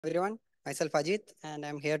everyone. Myself Ajith, and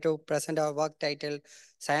I'm here to present our work titled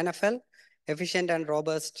ScionFL, Efficient and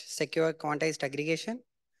Robust Secure Quantized Aggregation.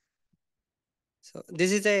 So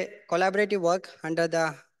this is a collaborative work under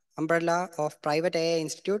the umbrella of Private AI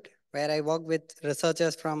Institute, where I work with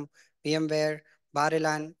researchers from VMware,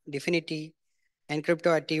 Bar-Ilan, Dfinity,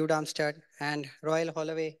 Encrypto at TU Darmstadt, and Royal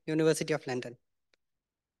Holloway, University of London.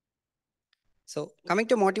 So coming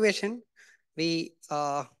to motivation, we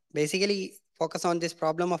basically focus on this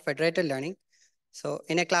problem of federated learning. So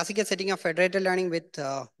in a classical setting of federated learning with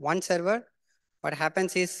one server, what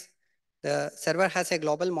happens is the server has a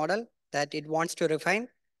global model that it wants to refine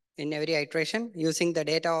in every iteration using the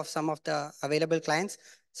data of some of the available clients.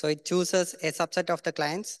 So it chooses a subset of the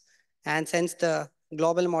clients and sends the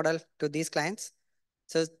global model to these clients.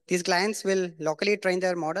 So these clients will uh, locally train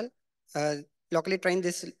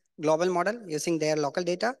this global model using their local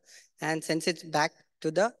data and sends it back to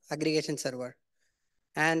the aggregation server.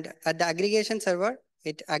 And at the aggregation server,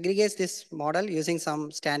 it aggregates this model using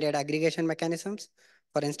some standard aggregation mechanisms.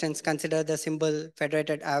 For instance, consider the simple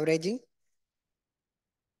federated averaging.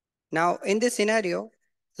 Now, in this scenario,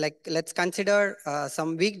 like let's consider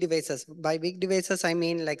some weak devices. By weak devices, I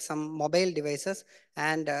mean like some mobile devices,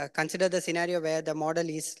 and consider the scenario where the model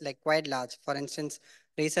is like quite large. For instance,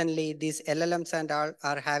 recently these LLMs and all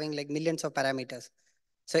are having like millions of parameters.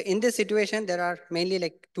 So in this situation, there are mainly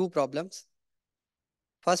like two problems.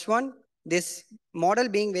 First one, this model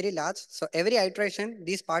being very large. So every iteration,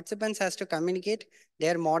 these participants has to communicate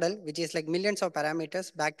their model, which is like millions of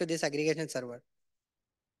parameters back to this aggregation server.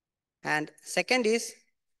 And second is,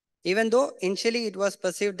 even though initially it was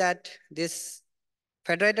perceived that this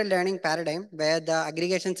federated learning paradigm where the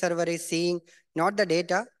aggregation server is seeing not the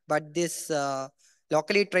data, but this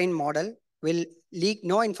locally trained model will leak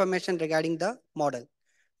no information regarding the model.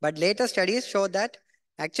 But later studies show that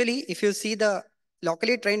actually, if you see the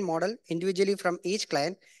locally trained model individually from each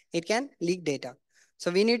client, it can leak data. So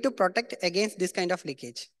we need to protect against this kind of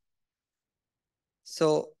leakage.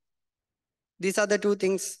 So these are the two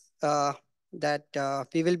things that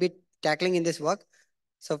we will be tackling in this work.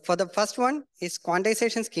 So for the first one is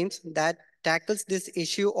quantization schemes that tackles this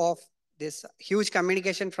issue of this huge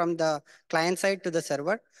communication from the client side to the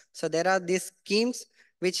server. So there are these schemes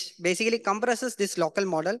which basically compresses this local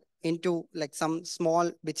model into like some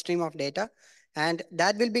small bitstream of data, and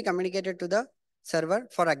that will be communicated to the server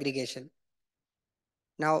for aggregation.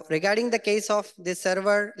 Now, regarding the case of this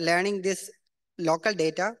server learning this local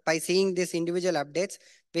data by seeing these individual updates,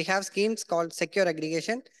 we have schemes called secure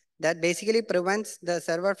aggregation that basically prevents the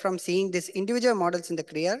server from seeing these individual models in the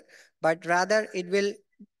clear, but rather it will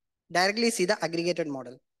directly see the aggregated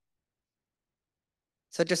model.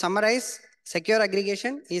 So to summarize, secure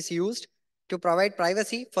aggregation is used to provide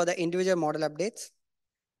privacy for the individual model updates,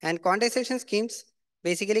 and quantization schemes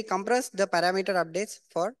basically compress the parameter updates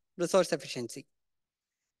for resource efficiency.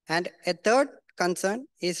 And a third concern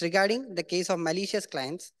is regarding the case of malicious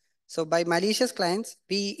clients. So by malicious clients,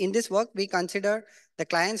 in this work, we consider the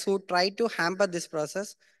clients who try to hamper this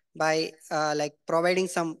process by like providing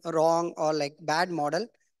some wrong or like bad model,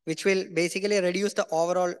 which will basically reduce the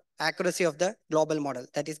overall accuracy of the global model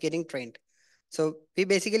that is getting trained. So we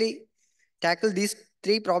basically tackle these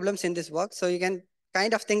three problems in this work. So you can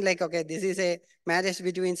kind of think like, okay, this is a marriage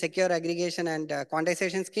between secure aggregation and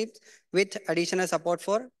quantization schemes with additional support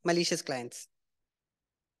for malicious clients.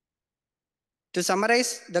 To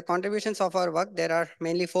summarize the contributions of our work, there are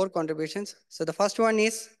mainly four contributions. So the first one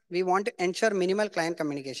is we want to ensure minimal client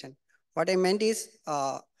communication. What I meant is,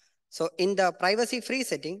 so in the privacy-free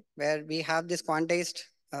setting where we have this quantized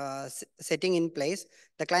setting in place,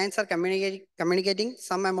 the clients are communicating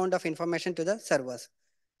some amount of information to the servers.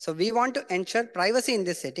 So we want to ensure privacy in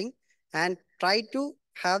this setting and try to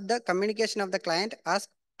have the communication of the client as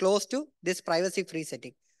close to this privacy-free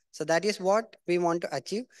setting. So that is what we want to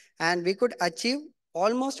achieve, and we could achieve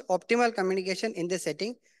almost optimal communication in this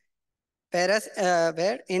setting. Whereas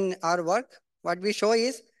where in our work, what we show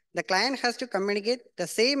is the client has to communicate the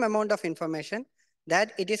same amount of information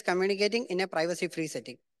that it is communicating in a privacy-free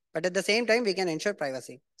setting. But at the same time, we can ensure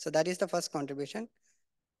privacy. So that is the first contribution.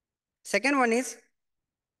 Second one is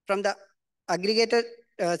from the aggregator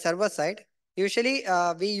server side. Usually,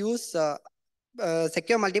 we use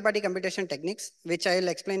secure multi-party computation techniques, which I will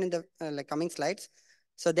explain in the like coming slides.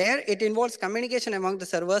 So there it involves communication among the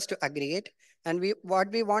servers to aggregate. And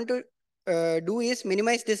what we want to do is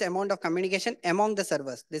minimize this amount of communication among the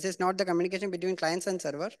servers. This is not the communication between clients and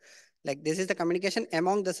servers. Like this is the communication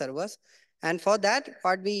among the servers. And for that,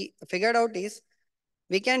 what we figured out is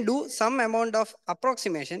we can do some amount of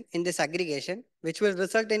approximation in this aggregation, which will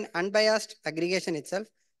result in unbiased aggregation itself.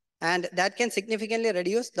 And that can significantly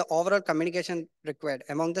reduce the overall communication required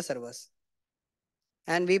among the servers.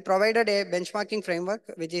 And we provided a benchmarking framework,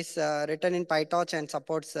 which is written in PyTorch and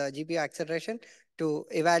supports GPU acceleration to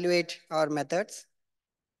evaluate our methods.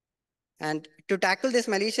 And to tackle these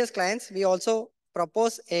malicious clients, we also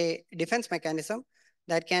propose a defense mechanism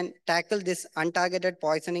that can tackle this untargeted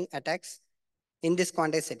poisoning attacks in this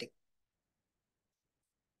quantized setting.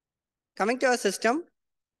 Coming to our system,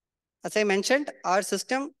 as I mentioned, our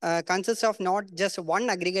system consists of not just one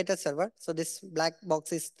aggregator server. So this black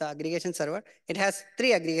box is the aggregation server. It has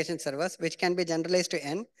 3 aggregation servers, which can be generalized to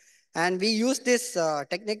n. And we use this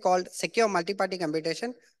technique called secure multi-party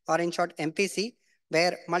computation, or in short MPC,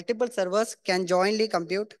 where multiple servers can jointly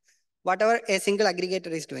compute whatever a single aggregator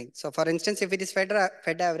is doing. So for instance, if it is fed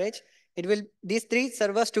average, it will these 3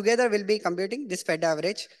 servers together will be computing this fed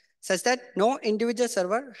average, such that no individual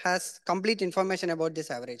server has complete information about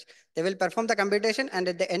this average. They will perform the computation, and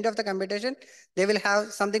at the end of the computation, they will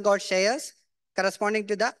have something called shares corresponding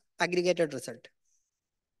to the aggregated result.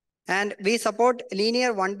 And we support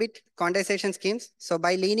linear 1-bit quantization schemes. So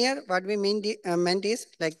by linear, what we meant is,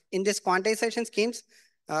 like in this quantization schemes,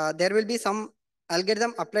 there will be some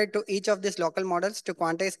algorithm applied to each of these local models to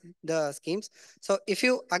quantize the schemes. So if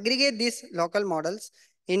you aggregate these local models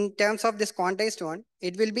in terms of this quantized one,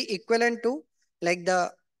 it will be equivalent to like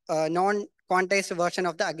the non-quantized version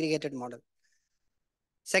of the aggregated model.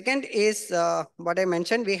 Second is what I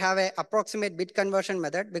mentioned, we have a approximate bit conversion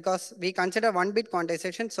method because we consider 1-bit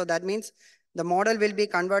quantization. So that means the model will be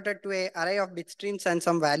converted to an array of bit streams and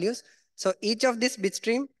some values. So each of this bit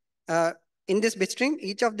stream, in this bit stream,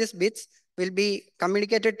 each of these bits will be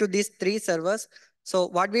communicated to these 3 servers. So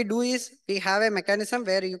what we do is we have a mechanism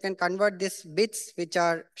where you can convert these bits which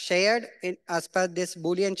are shared as per this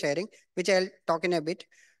Boolean sharing, which I'll talk in a bit,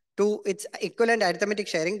 to its equivalent arithmetic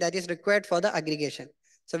sharing that is required for the aggregation.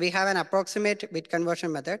 So we have an approximate bit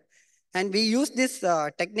conversion method. And we use this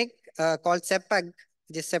technique called SEPAG,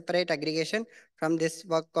 which is separate aggregation, from this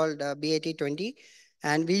work called BAT20.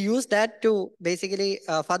 And we use that to basically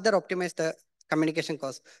further optimize the communication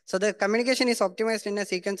cost. So the communication is optimized in a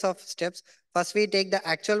sequence of steps. First, we take the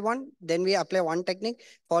actual one, then we apply one technique,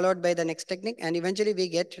 followed by the next technique, and eventually we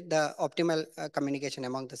get the optimal communication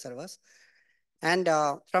among the servers. And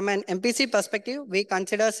from an MPC perspective, we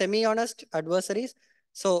consider semi-honest adversaries.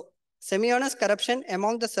 So semi-honest corruption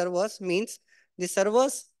among the servers means the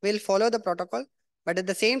servers will follow the protocol, but at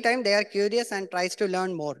the same time, they are curious and tries to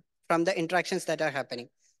learn more from the interactions that are happening.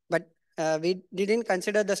 But we didn't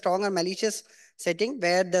consider the strong or malicious setting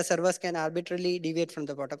where the servers can arbitrarily deviate from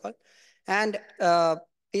the protocol. And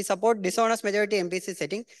we support dishonest majority MPC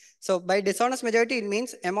setting. So by dishonest majority, it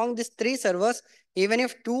means among these 3 servers, even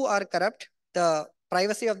if 2 are corrupt, the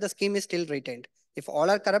privacy of the scheme is still retained. If all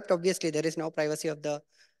are corrupt, obviously there is no privacy of the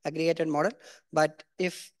aggregated model. But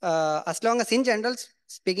if, as long as in general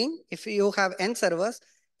speaking, if you have n servers,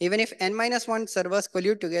 even if n-1 servers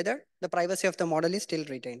collude together, the privacy of the model is still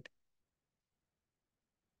retained.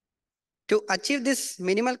 To achieve this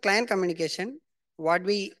minimal client communication, what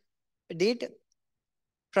we did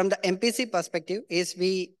from the MPC perspective is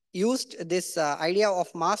we used this idea of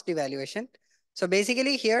masked evaluation. So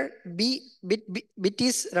basically here bit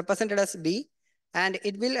is represented as B, and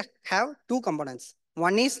it will have 2 components.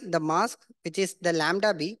 One is the mask, which is the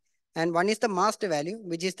lambda B, and one is the masked value,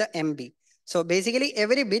 which is the MB. So basically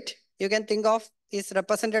every bit you can think of is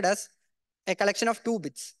represented as a collection of 2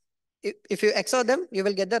 bits. If you XOR them, you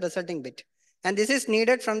will get the resulting bit. And this is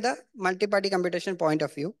needed from the multi-party computation point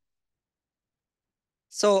of view.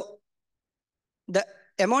 So the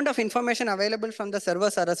amount of information available from the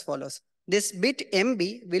servers are as follows. This bit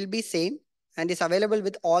MB will be same and is available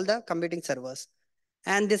with all the computing servers.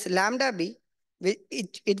 And this lambda B,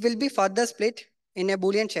 it will be further split in a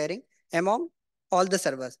Boolean sharing among all the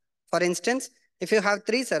servers. For instance, if you have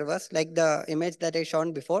 3 servers, like the image that I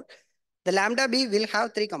shown before, the lambda B will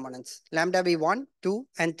have 3 components, lambda B 1, 2,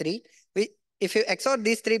 and 3. If you XOR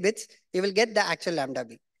these 3 bits, you will get the actual lambda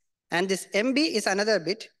B. And this MB is another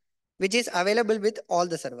bit which is available with all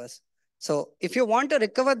the servers. So if you want to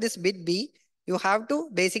recover this bit B, you have to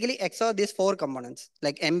basically XOR these 4 components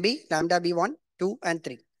like MB, lambda B1, 2, and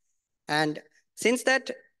 3. And since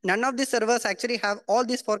that none of these servers actually have all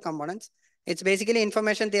these 4 components, it's basically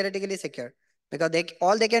information theoretically secure because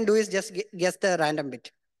all they can do is just guess the random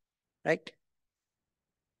bit, right?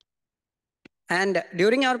 And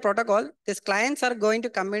during our protocol, these clients are going to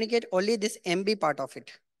communicate only this MB part of it.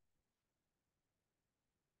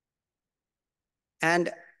 And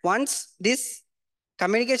once this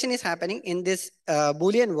communication is happening in this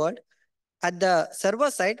Boolean word, at the server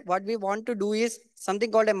side, what we want to do is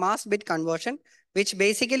something called a masked bit conversion, which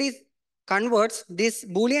basically converts these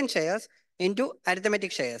Boolean shares into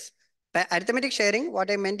arithmetic shares. By arithmetic sharing,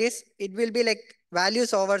 what I meant is it will be like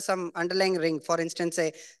values over some underlying ring, for instance,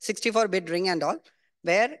 a 64-bit ring and all,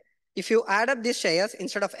 where if you add up these shares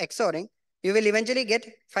instead of XORing, you will eventually get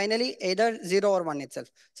finally either 0 or 1 itself.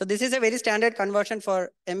 So this is a very standard conversion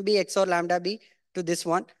for MB XOR lambda B to this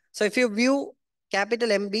one. So if you view capital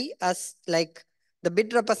MB as like the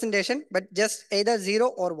bit representation, but just either 0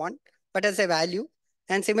 or 1, but as a value.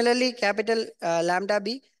 And similarly, capital lambda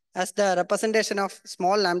B as the representation of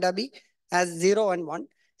small lambda b as 0 and 1.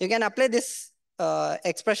 You can apply this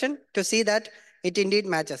expression to see that it indeed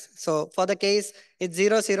matches. So for the case it's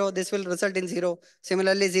 0, 0, this will result in 0.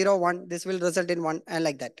 Similarly, 0, 1, this will result in 1 and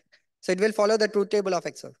like that. So it will follow the truth table of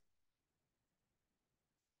XOR.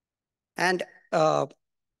 And uh,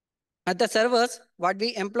 at the servers, what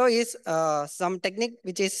we employ is some technique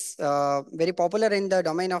which is very popular in the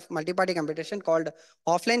domain of multi-party computation called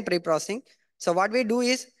offline pre-processing. So what we do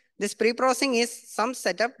is this pre-processing is some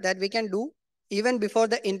setup that we can do even before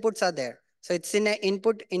the inputs are there. So it's in an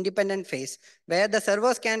input independent phase where the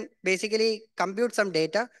servers can basically compute some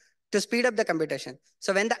data to speed up the computation.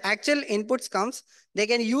 So when the actual inputs comes, they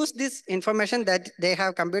can use this information that they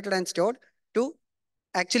have computed and stored to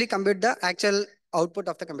actually compute the actual output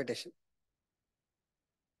of the computation.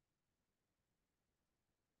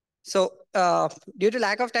 So due to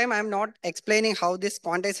lack of time, I'm not explaining how this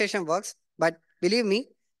quantization works, but believe me,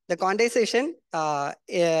 the quantization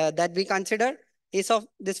that we consider is of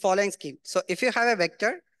this following scheme. So if you have a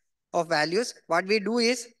vector of values, what we do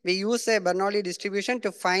is we use a Bernoulli distribution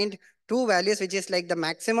to find two values, which is like the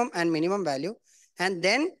maximum and minimum value. And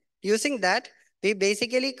then using that, we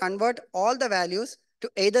basically convert all the values to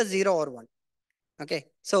either 0 or 1. Okay,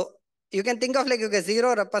 so you can think of like, okay,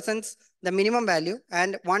 0 represents the minimum value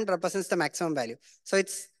and 1 represents the maximum value. So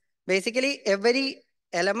it's basically every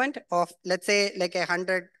element of, let's say, like a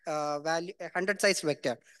 100 value, a 100 size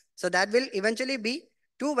vector. So that will eventually be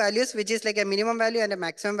two values, which is like a minimum value and a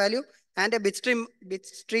maximum value, and a bit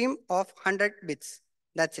stream of 100 bits.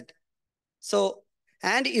 That's it. So,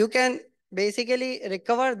 and you can basically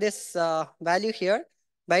recover this value here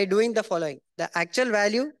by doing the following. The actual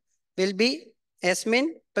value will be Smin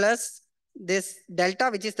plus this delta,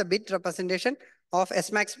 which is the bit representation of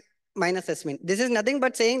Smax minus Smin. This is nothing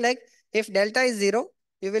but saying like if delta is 0,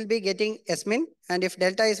 you will be getting Smin, and if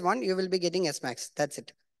delta is 1, you will be getting Smax. That's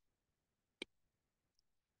it.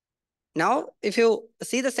 Now, if you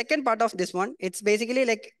see the second part of this one, it's basically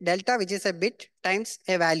like delta, which is a bit times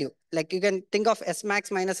a value. Like you can think of S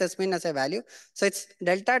max minus S min as a value. So it's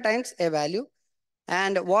delta times a value.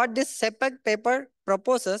 And what this SEPAG paper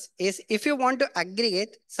proposes is if you want to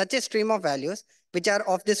aggregate such a stream of values, which are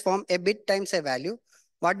of this form, a bit times a value,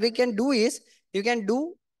 what we can do is you can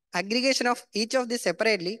do aggregation of each of these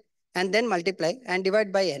separately and then multiply and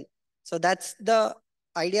divide by n. So that's the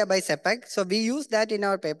idea by SEPAG. So we use that in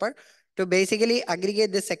our paper to basically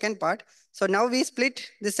aggregate the second part. So now we split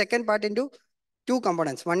the second part into two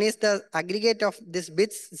components. One is the aggregate of this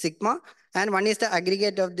bits sigma, and one is the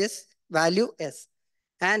aggregate of this value s.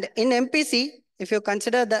 And in MPC, if you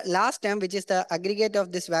consider the last term, which is the aggregate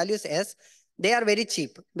of this values s, they are very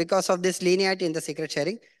cheap because of this linearity in the secret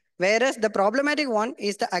sharing. Whereas the problematic one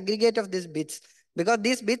is the aggregate of these bits, because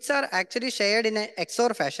these bits are actually shared in an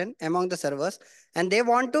XOR fashion among the servers, and they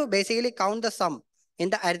want to basically count the sum in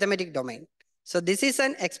the arithmetic domain. So this is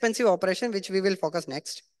an expensive operation, which we will focus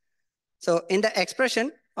next. So in the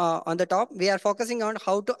expression on the top, we are focusing on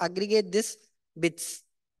how to aggregate these bits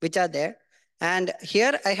which are there. And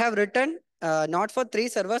here I have written not for 3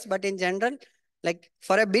 servers, but in general, like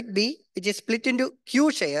for a bit B, which is split into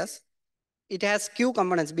Q shares, it has Q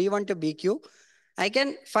components, B1 to BQ. I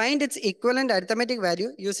can find its equivalent arithmetic value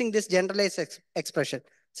using this generalized expression.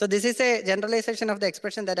 So this is a generalization of the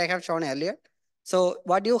expression that I have shown earlier. So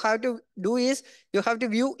what you have to do is you have to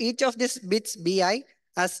view each of these bits Bi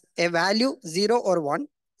as a value 0 or 1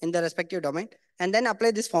 in the respective domain, and then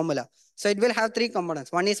apply this formula. So it will have 3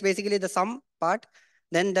 components. One is basically the sum part.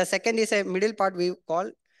 Then the second is a middle part we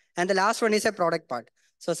call, and the last one is a product part.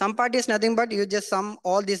 So sum part is nothing but you just sum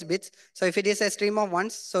all these bits. So if it is a stream of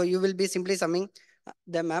ones, so you will be simply summing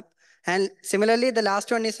them up. And similarly, the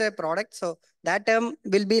last one is a product. So that term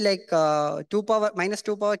will be like 2 power minus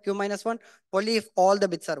 2 power q minus 1 only if all the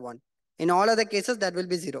bits are 1. In all other cases, that will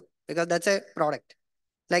be 0 because that's a product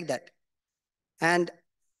like that. And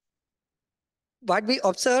what we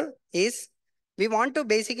observe is we want to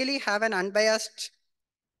basically have an unbiased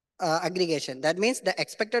aggregation. That means the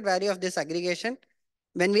expected value of this aggregation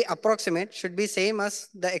when we approximate should be same as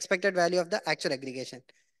the expected value of the actual aggregation.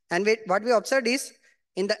 And what we observed is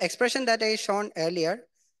in the expression that I shown earlier,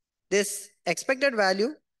 this expected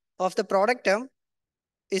value of the product term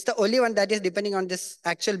is the only one that is depending on this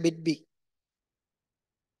actual bit B.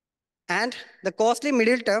 And the costly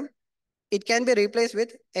middle term, it can be replaced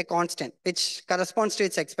with a constant, which corresponds to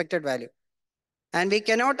its expected value. And we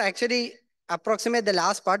cannot actually approximate the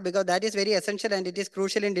last part because that is very essential and it is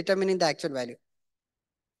crucial in determining the actual value.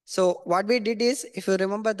 So what we did is, if you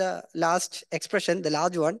remember the last expression, the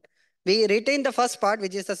large one, we retain the first part,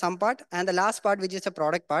 which is the sum part, and the last part, which is the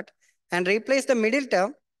product part, and replace the middle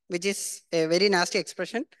term, which is a very nasty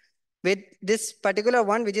expression, with this particular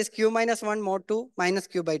one, which is q minus 1 mod 2 minus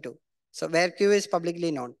q by 2. So where q is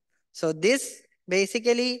publicly known. So this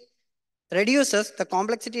basically reduces the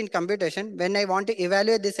complexity in computation when I want to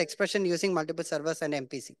evaluate this expression using multiple servers and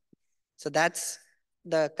MPC. So that's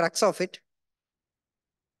the crux of it.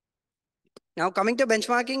 Now coming to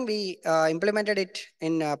benchmarking, we implemented it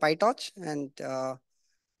in PyTorch, and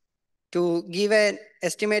to give an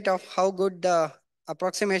estimate of how good the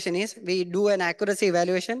approximation is, we do an accuracy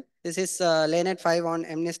evaluation. This is LANET 5 on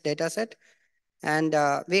MNIST dataset. And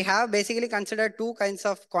we have basically considered two kinds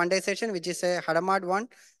of quantization, which is a Hadamard one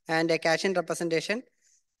and a Cashin representation.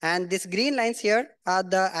 And these green lines here are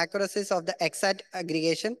the accuracies of the exact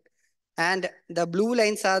aggregation. And the blue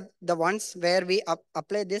lines are the ones where we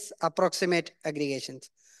apply this approximate aggregations.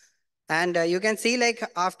 And you can see like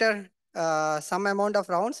after some amount of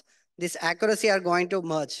rounds, this accuracy are going to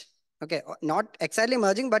merge. Okay, not exactly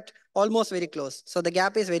merging, but almost very close. So the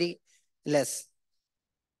gap is very less.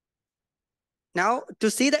 Now, to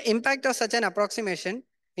see the impact of such an approximation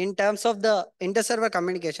in terms of the inter-server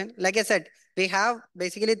communication, like I said, we have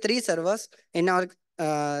basically 3 servers in our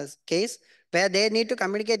case where they need to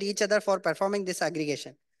communicate each other for performing this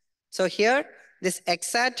aggregation. So here, this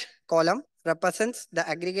exact column represents the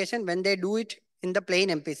aggregation when they do it in the plain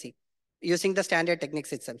MPC using the standard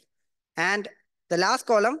techniques itself. And the last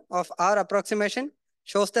column of our approximation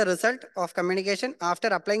shows the result of communication after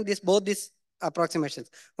applying both these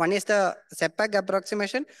approximations. One is the SEPAG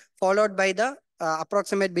approximation followed by the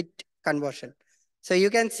approximate bit conversion. So you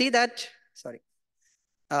can see that, sorry.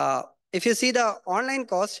 If you see the online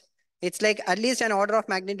cost, it's like at least an order of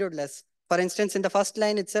magnitude less. For instance, in the first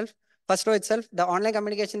line itself, first row itself, the online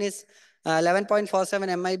communication is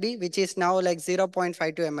 11.47 MIB, which is now like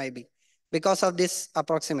 0.52 MIB because of this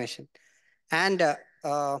approximation. And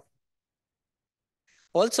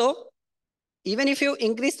also, even if you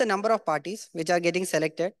increase the number of parties which are getting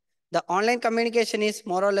selected, the online communication is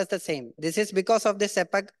more or less the same. This is because of the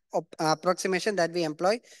SEPAG approximation that we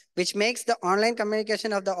employ, which makes the online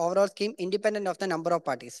communication of the overall scheme independent of the number of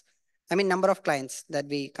parties. I mean, number of clients that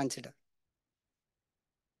we consider.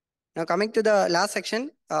 Now coming to the last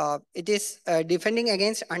section, it is defending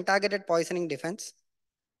against untargeted poisoning defense.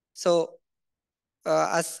 So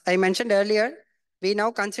as I mentioned earlier, we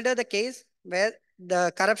now consider the case where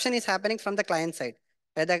the corruption is happening from the client side,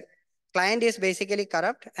 where the client is basically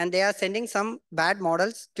corrupt and they are sending some bad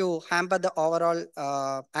models to hamper the overall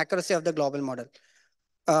accuracy of the global model.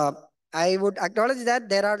 I would acknowledge that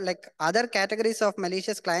there are like other categories of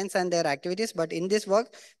malicious clients and their activities, but in this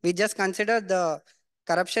work, we just consider the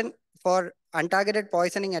corruption for untargeted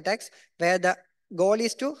poisoning attacks, where the goal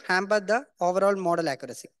is to hamper the overall model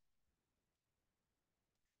accuracy.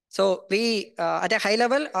 So we, at a high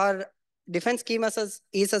level, our defense scheme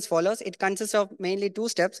is as follows. It consists of mainly 2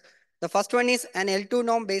 steps. The first one is an L2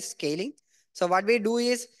 norm based scaling. So what we do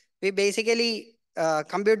is we basically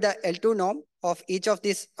compute the L2 norm of each of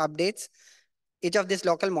these updates, each of these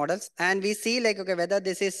local models, and we see like, okay, whether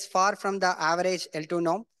this is far from the average L2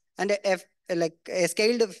 norm and like a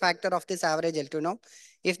scaled factor of this average L2 norm.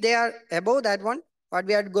 If they are above that one, what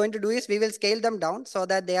we are going to do is we will scale them down so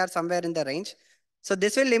that they are somewhere in the range. So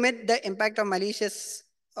this will limit the impact of malicious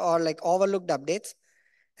or like overlooked updates.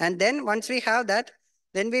 And then once we have that,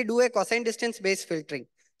 then we do a cosine distance based filtering.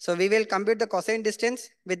 So we will compute the cosine distance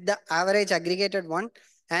with the average aggregated one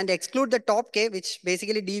and exclude the top K, which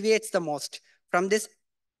basically deviates the most from this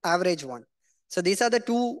average one. So these are the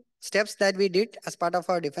 2 steps that we did as part of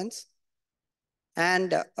our defense.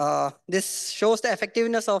 And this shows the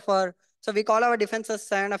effectiveness of our, so we call our defense as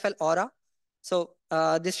ScionFL Aura. So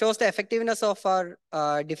this shows the effectiveness of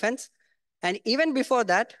our defense. And even before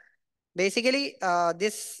that, basically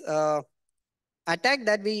this attack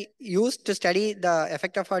that we use to study the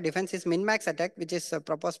effect of our defense is min-max attack, which is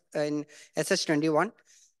proposed in SS21.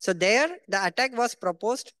 So there, the attack was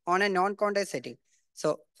proposed on a non-quantized setting.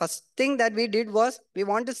 So first thing that we did was we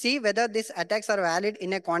want to see whether these attacks are valid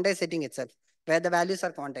in a quantized setting itself, where the values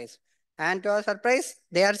are quantized. And to our surprise,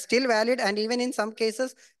 they are still valid. And even in some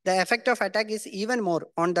cases, the effect of attack is even more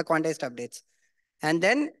on the quantized updates. And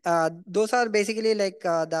then those are basically like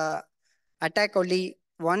the attack only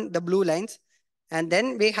one, the blue lines. And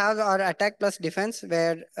then we have our attack plus defense,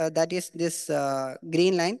 where that is this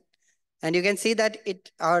green line. And you can see that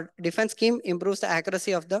our defense scheme improves the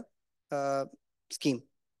accuracy of the uh, scheme.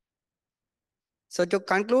 So to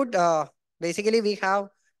conclude, basically we have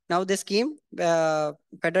now this scheme,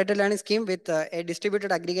 federated learning scheme with a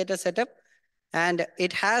distributed aggregator setup. And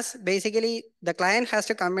it has basically, the client has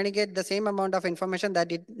to communicate the same amount of information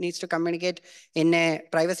that it needs to communicate in a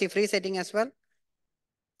privacy free setting as well.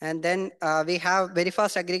 And then we have very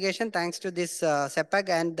fast aggregation thanks to this SEPAG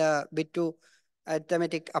and the bit to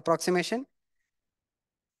arithmetic approximation.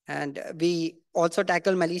 And we also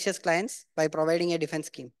tackle malicious clients by providing a defense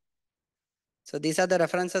scheme. So these are the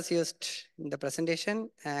references used in the presentation,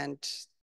 and